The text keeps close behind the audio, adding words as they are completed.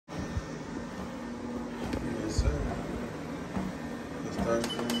start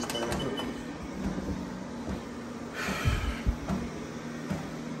filling this thing up.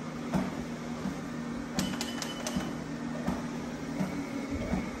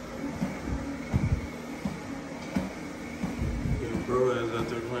 Yeah, bro is out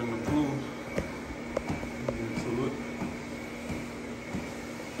there playing the pool. Get into it.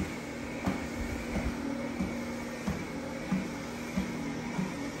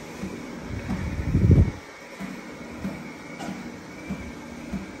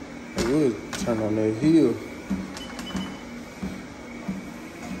 Would turn on that heel.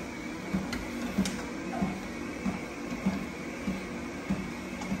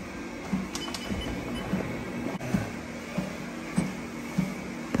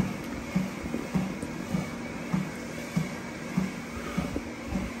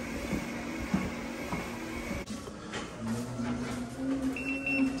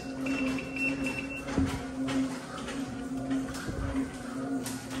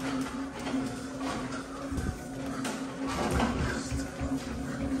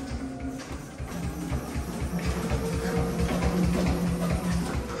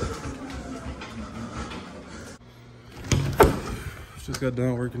 Just got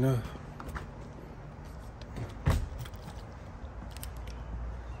done working out.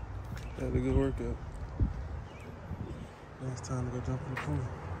 Had a good workout. Now it's time to go jump in the pool.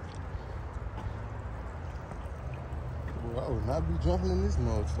 Well, I would not be jumping in this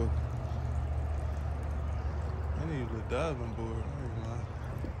motherfucker. I need a diving board. I ain't lying.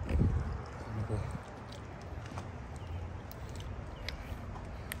 Okay.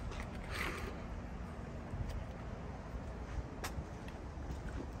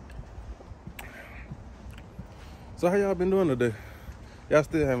 So how y'all been doing today? Y'all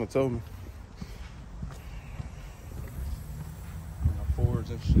still haven't told me. My forwards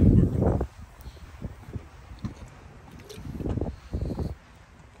and shit working out.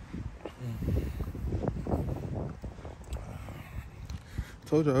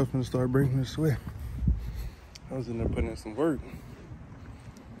 Told y'all I was gonna start bringing this way. I was in there putting in some work.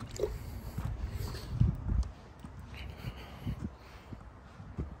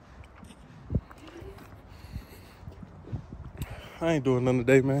 I ain't doing nothing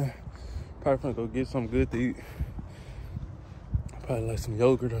today, man. Probably gonna go get something good to eat. Probably like some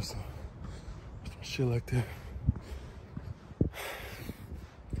yogurt or some shit like that.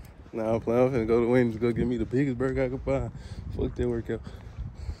 Nah, I'm playing. I'm finna go to Wendy's, go get me the biggest burger I can find. Fuck that workout.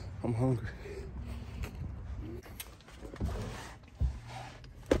 I'm hungry.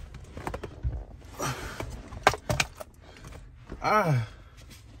 Ah.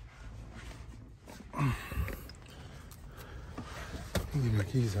 Let me get my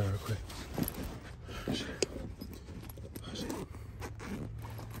keys out real quick. Oh, shit. Oh, shit.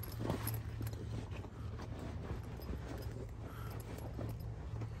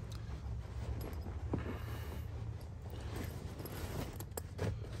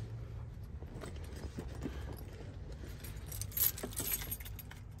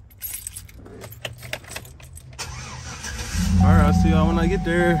 All right, I'll see y'all when I get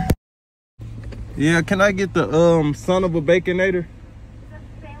there. Yeah, can I get the son of a baconator?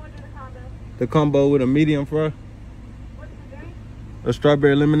 The combo with a medium fry. What's the drink? A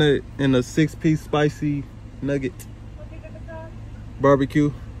strawberry lemonade and a 6-piece spicy nugget. What big of a sauce?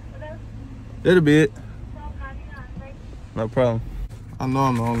 Barbecue. What else? That'll be it. $12.99, right? No problem. I know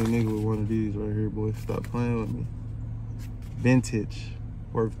I'm the only nigga with one of these right here, boy. Stop playing with me. Vintage.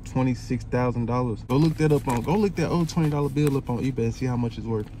 Worth $26,000. Go look that up on, go look that old $20 bill up on eBay and see how much it's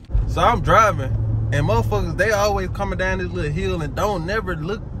worth. So I'm driving. And motherfuckers, they always coming down this little hill and don't never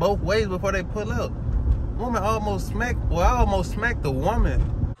look both ways before they pull up. Woman almost smacked, well, I almost smacked the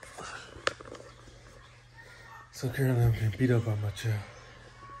woman. So currently I'm getting beat up by my child.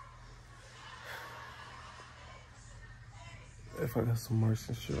 If I got some marks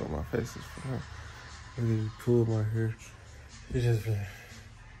and shit on my face, it's for her. I need to pull my hair. It's just been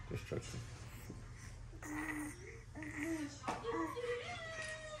destructive.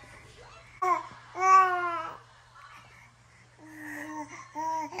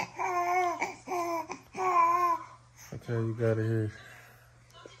 Okay, you got it here.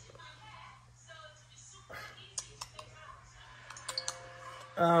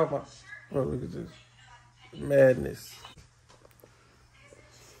 Oh my, bro, look at this madness.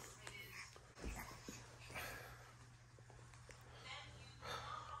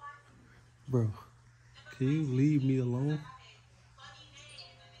 Bro, can you leave me alone?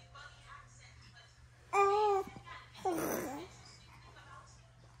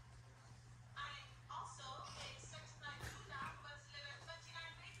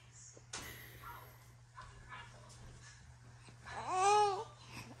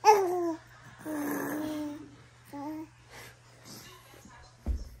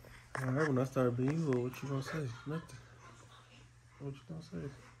 when I start being evil, what you gonna say? Nothing. What you gonna say?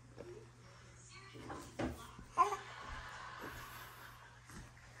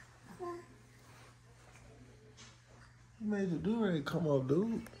 You made the do-rag come off,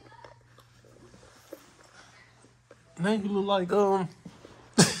 dude. Now you look like, now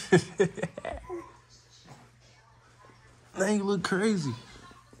you look crazy.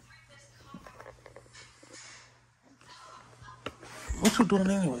 What you doing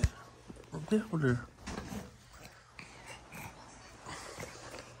anyway? Get over there.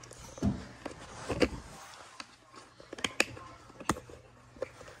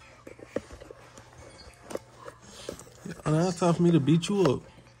 Now it's time for me to beat you up,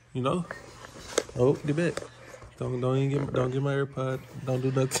 you know? Oh, get back. Don't get my AirPod. Don't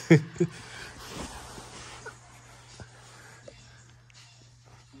do nothing.